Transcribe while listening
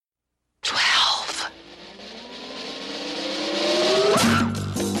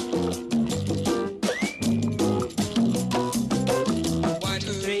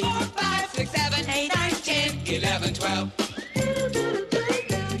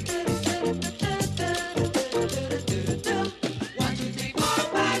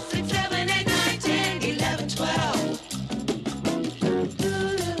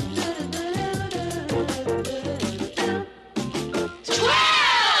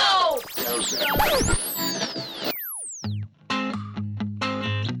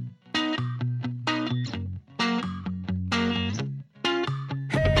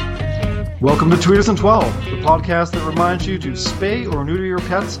Welcome to Tweeters and 12, the podcast that reminds you to spay or neuter your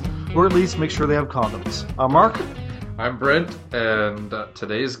pets, or at least make sure they have condoms. I'm Mark. I'm Brent, and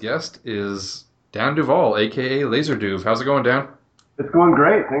today's guest is Dan Duval, aka Laserdoof. How's it going, Dan? It's going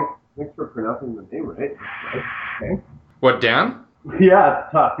great. Thanks for pronouncing the name right. Okay. What, Dan? Yeah,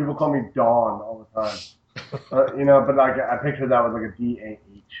 it's tough. People call me Dawn all the time. But like I pictured that with like a D-A-H,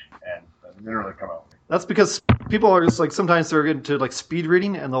 and that didn't really come out. That's because people are just like, sometimes they're into like speed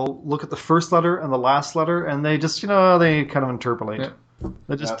reading and they'll look at the first letter and the last letter and they just, they kind of interpolate. Yeah.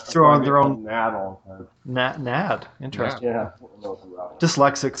 They just throw on their own. NAD all the time. NAD. Interesting. Yeah.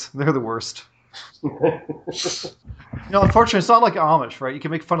 Dyslexics. They're the worst. Unfortunately, it's not like Amish, right? You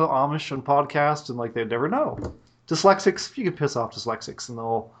can make fun of the Amish on podcasts and like they'd never know. Dyslexics, you can piss off dyslexics and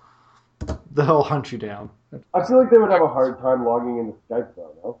they'll hunt you down. I feel like they would have a hard time logging into Skype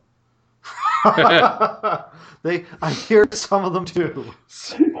though, no? I hear some of them too.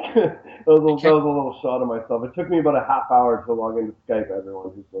 that was a little shot of myself. It took me about a half hour to log into Skype,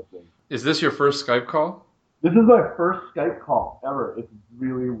 everyone who's listening. Is this your first Skype call? This is my first Skype call ever. It's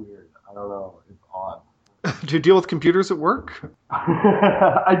really weird. I don't know. It's odd. Do you deal with computers at work?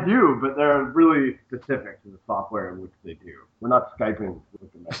 I do, but they're really specific to the software in which they do. We're not Skyping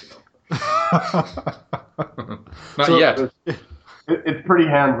with the Mexico. Not yet. It's pretty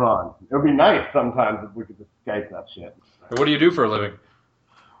hands-on. It would be nice sometimes if we could just Skype that shit. What do you do for a living?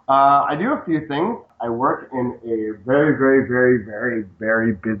 I do a few things. I work in a very, very, very, very,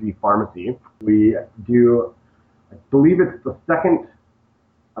 very busy pharmacy. We do, I believe it's the second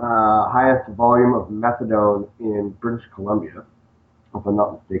highest volume of methadone in British Columbia, if I'm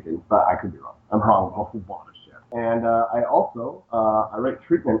not mistaken, but I could be wrong. I'm wrong with a whole lot of shit. And I also I write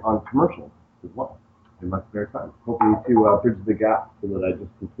treatment on commercials as well in my spare time, hoping to bridge the gap so that I just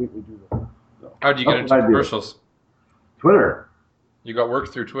completely do this. So, how do you get into commercials? Twitter. You got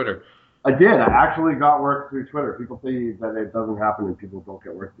work through Twitter? I did. I actually got work through Twitter. People say that it doesn't happen and people don't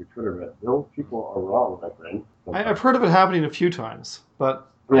get work through Twitter, but those people are wrong, my friend. I've heard of it happening a few times, but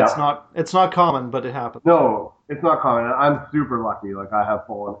it's not common, but it happens. No, it's not common. I'm super lucky. Like, I have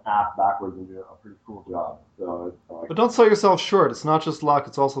fallen ass backwards and do a pretty cool job. So it's but don't sell yourself short. It's not just luck,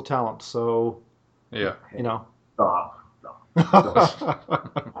 it's also talent. So, yeah. Stop.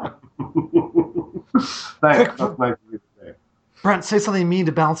 Thanks. That's nice of you to say. Brent, say something mean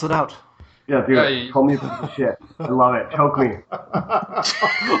to balance it out. Yeah, dude. Call me a piece of shit. I love it. Choke me.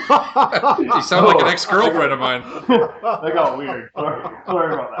 You sound like an ex-girlfriend of mine. That got weird.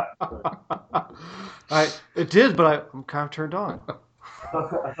 Sorry about that. It did, but I'm kind of turned on.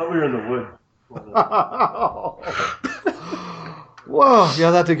 I thought we were in the woods. Whoa,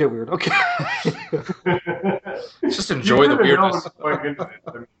 yeah, that did get weird. Okay. Just enjoy the weirdness.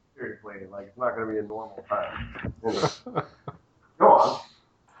 Seriously, like, it's not going to be a normal time. Go on.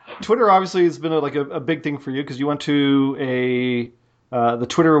 Twitter obviously has been a big thing for you because you went to the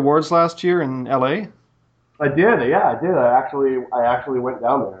Twitter Awards last year in LA. I did. I actually went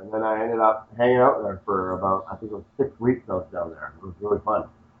down there, and then I ended up hanging out there for about, I think it was 6 weeks. I was down there. It was really fun.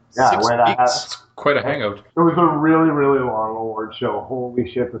 Yeah, 6 weeks. It's quite a hangout. It was a really, really long award show. Holy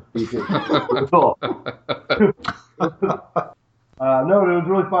shit, the speeches. No, it was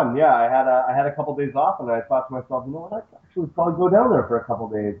really fun. Yeah, I had a couple days off, and I thought to myself, you know what, I could actually probably go down there for a couple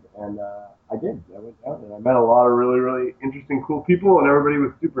days, and I did. I went down and I met a lot of really, really interesting, cool people, and everybody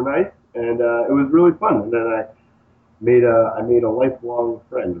was super nice, and it was really fun. And then I made a lifelong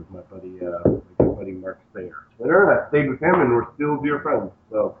friend with my buddy Mark Sayer. Twitter, and I stayed with him, and we're still dear friends.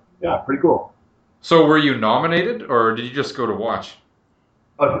 So yeah, pretty cool. So were you nominated, or did you just go to watch?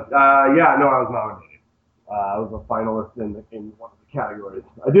 I was nominated. I was a finalist in one of the categories.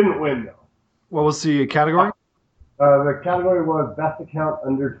 I didn't win, though. What was the category? The category was best account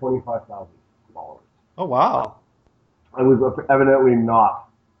under 25,000 followers. Oh, wow. I was evidently not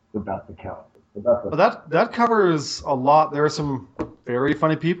the best account. But that covers a lot. There are some very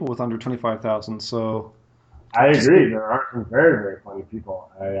funny people with under 25,000, so... I agree. There are some very, very funny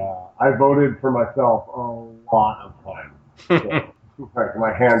people. I voted for myself a lot of times. So.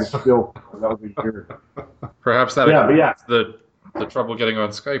 My hand is still. That was a year. Perhaps that explains the trouble getting on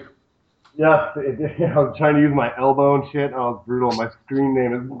Skype. Yes, I was trying to use my elbow and shit. I was brutal. My screen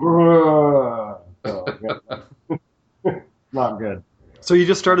name is. So, not good. So you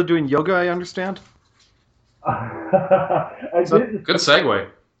just started doing yoga, I understand? I did. Good segue.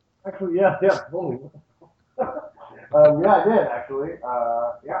 Actually, yeah, totally. I did actually.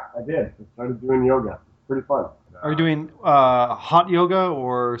 I did. I started doing yoga. It's pretty fun. Are you doing hot yoga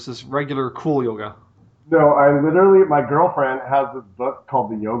or is this regular cool yoga? No, I literally, my girlfriend has this book called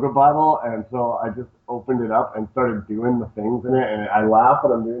the Yoga Bible, and so I just opened it up and started doing the things in it, and I laugh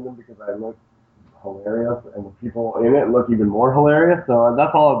when I'm doing them because I look hilarious, and the people in it look even more hilarious. So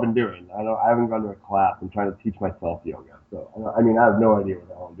that's all I've been doing. I haven't gone to a class. I'm trying to teach myself yoga. So I mean, I have no idea what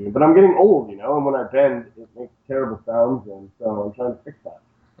the hell I'm doing, but I'm getting old, and when I bend, it makes terrible sounds, and so I'm trying to fix that.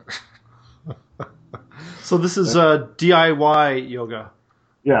 So this is DIY yoga.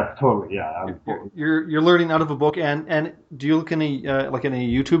 Yeah, totally. Yeah, You're learning out of a book, and do you look any like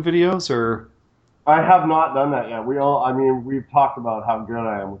any YouTube videos or? I have not done that yet. We've talked about how good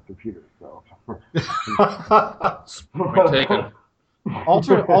I am with computers, so. Point taken.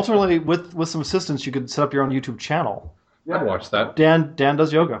 Alternately, with some assistance, you could set up your own YouTube channel. Yeah, I'd watch that. Dan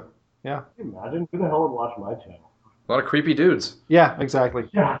does yoga. Yeah. Can you imagine who the hell would watch my channel? A lot of creepy dudes. Yeah, exactly.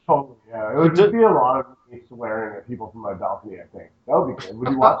 Yeah, totally. Yeah, it would just be a lot of me swearing at people from my balcony. I think that would be good. Would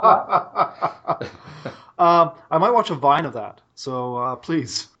you watch that? I might watch a Vine of that. So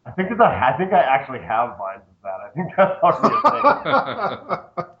please. I think I actually have Vines of that. I think that's already a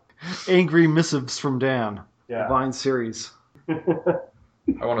thing. Angry missives from Dan. Yeah. Vine series. I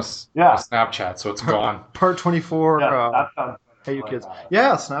want to Snapchat, so it's gone. Part 24. That sounds Hey, you like kids. that.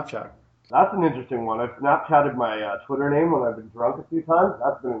 Yeah, Snapchat. That's an interesting one. I've Snapchatted my Twitter name when I've been drunk a few times.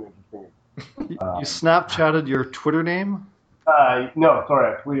 That's been an interesting. You Snapchatted your Twitter name? No,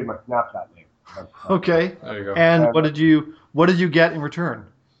 sorry, I tweeted my Snapchat name. Okay. There you go. And what did you get in return?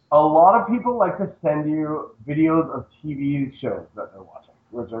 A lot of people like to send you videos of TV shows that they're watching,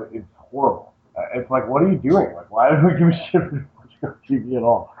 it's horrible. It's like, what are you doing? Like, why do we give a shit if you're watching TV at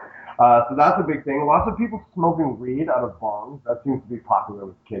all? So that's a big thing. Lots of people smoking weed out of bongs. That seems to be popular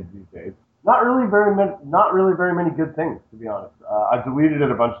with kids these days. Not really very many good things, to be honest. I've deleted it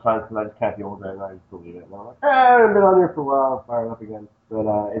a bunch of times because I just can't deal with it, and I just delete it. And I'm like, I've been on here for a while, I'll fire it up again. But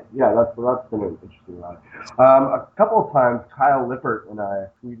that's been an interesting ride. A couple of times, Kyle Lippert and I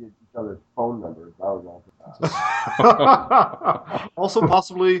tweeted each other's phone numbers. That was awesome. Also,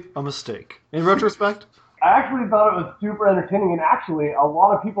 possibly a mistake. In retrospect. I actually thought it was super entertaining, and actually, a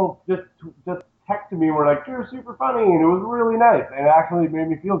lot of people just texted me and were like, "You're super funny," and it was really nice, and it actually made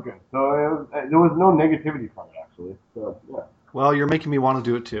me feel good. So there was no negativity from it, actually. So yeah. Well, you're making me want to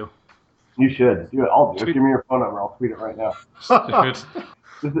do it too. You should do it. I'll do it. Give me your phone number. I'll tweet it right now. Dude,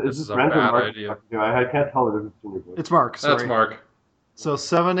 This is a Brent or bad Mark? idea. I can't tell the difference between your voice. It's Mark. Sorry. That's Mark. So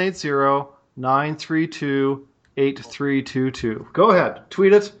 780-932-8322. Go ahead.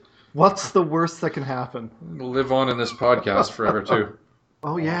 Tweet it. What's the worst that can happen? We'll live on in this podcast forever, too.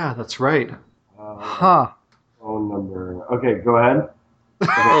 Oh, yeah, that's right. Huh. Phone number. Okay, go ahead.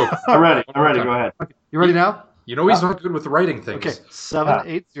 Oh, I'm ready. Go ahead. You ready now? you know he's not good with writing things. Okay.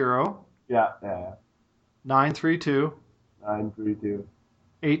 780-932-8322. Yeah. 932.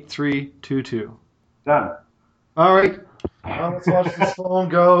 Done. All right. Let's watch this phone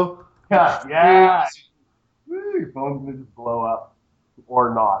go. Yeah. Woo, your phone's gonna just blow up.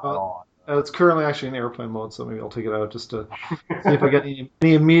 Or not at all. It's currently actually in airplane mode, so maybe I'll take it out just to see if I get any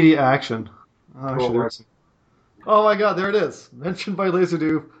immediate action. Oh my god, there it is. Mentioned by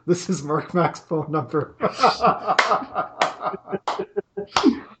Laserdoof. This is Mark Mac's phone number.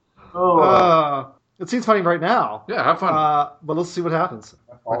 It seems funny right now. Yeah, have fun. But let's see what happens.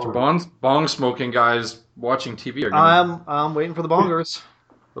 Bunch of bong smoking guys watching TV. I'm waiting for the bongers.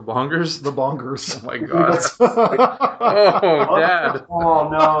 The bongers? The bongers. Oh my god. Oh, Dad. Oh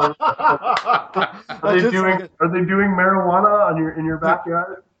no. Are they doing marijuana in your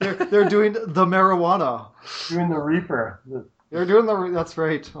backyard? They're doing the marijuana. Doing the reefer. They're doing that's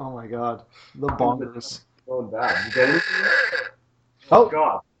right. Oh my god. The bongers. Going bad. You get anything yet? Oh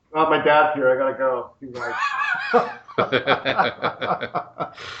god. Oh, my dad's here. I gotta go.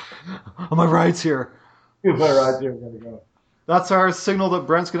 My ride's here. My ride's here. I gotta go. That's our signal that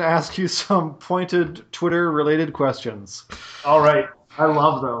Brent's going to ask you some pointed Twitter-related questions. All right. I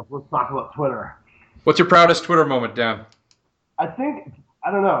love those. Let's talk about Twitter. What's your proudest Twitter moment, Dan? I think,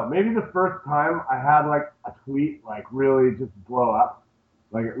 I don't know, maybe the first time I had, like, a tweet, like, really just blow up.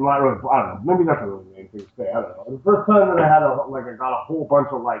 Like, not really, I don't know. Maybe that's a really main thing to say. I don't know. The first time that I got a whole bunch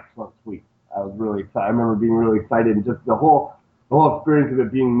of likes on a tweet. I was really excited. I remember being really excited, and just the whole experience of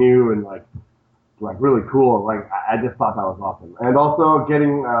it being new and, like really cool. Like, I just thought that was awesome. And also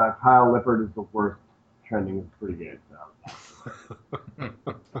getting Kyle Lippert is the worst trending is pretty good. So.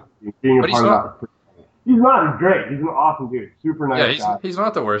 Being a part of that is pretty funny. He's not. He's great. He's an awesome dude. Super nice guy. He's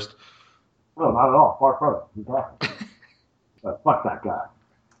not the worst. No, not at all. Far from it. He's awesome. But fuck that guy.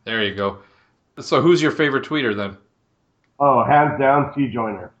 There you go. So who's your favorite tweeter then? Oh, hands down, C.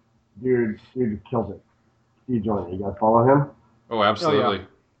 Joyner. Dude kills it. C. Joyner. You guys follow him? Oh, absolutely.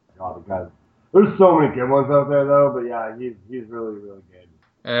 God, the guy's There's so many good ones out there, though. But yeah, he's really, really good.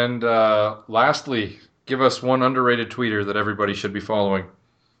 And lastly, give us one underrated tweeter that everybody should be following.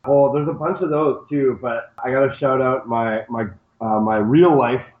 Oh, there's a bunch of those too, but I gotta shout out my real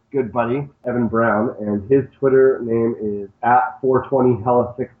life good buddy Evan Brown, and his Twitter name is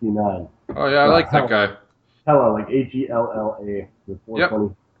 @420hella69. Oh yeah, I like that guy. Hella, like HELLA. Yep,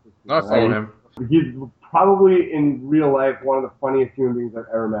 I follow him. He's probably in real life one of the funniest human beings I've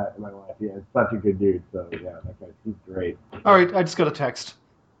ever met in my life. Yeah, he's such a good dude. So yeah, that guy, he's great. All right, I just got a text.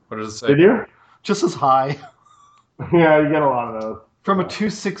 What does it say? Did you? Just as high. Yeah, you get a lot of those. From a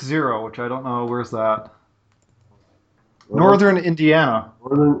 260, which I don't know, where's that? Northern Indiana.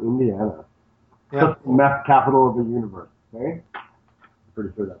 Northern Indiana. Yeah. The meth capital of the universe. Okay? I'm pretty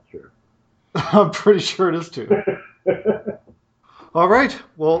sure that's true. I'm pretty sure it is too. All right.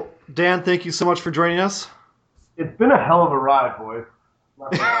 Well, Dan, thank you so much for joining us. It's been a hell of a ride, boys.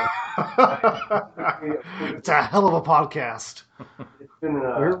 It's a hell of a podcast. It's been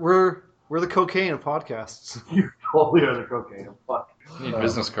We're the cocaine of podcasts. You totally are the cocaine. Fuck. Need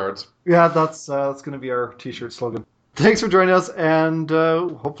business cards. Yeah, that's going to be our t-shirt slogan. Thanks for joining us, and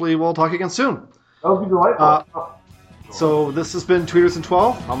hopefully we'll talk again soon. That would be delightful. So this has been Tweeters and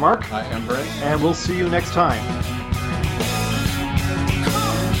 12. I'm Mark. I am Brent. And we'll see you next time.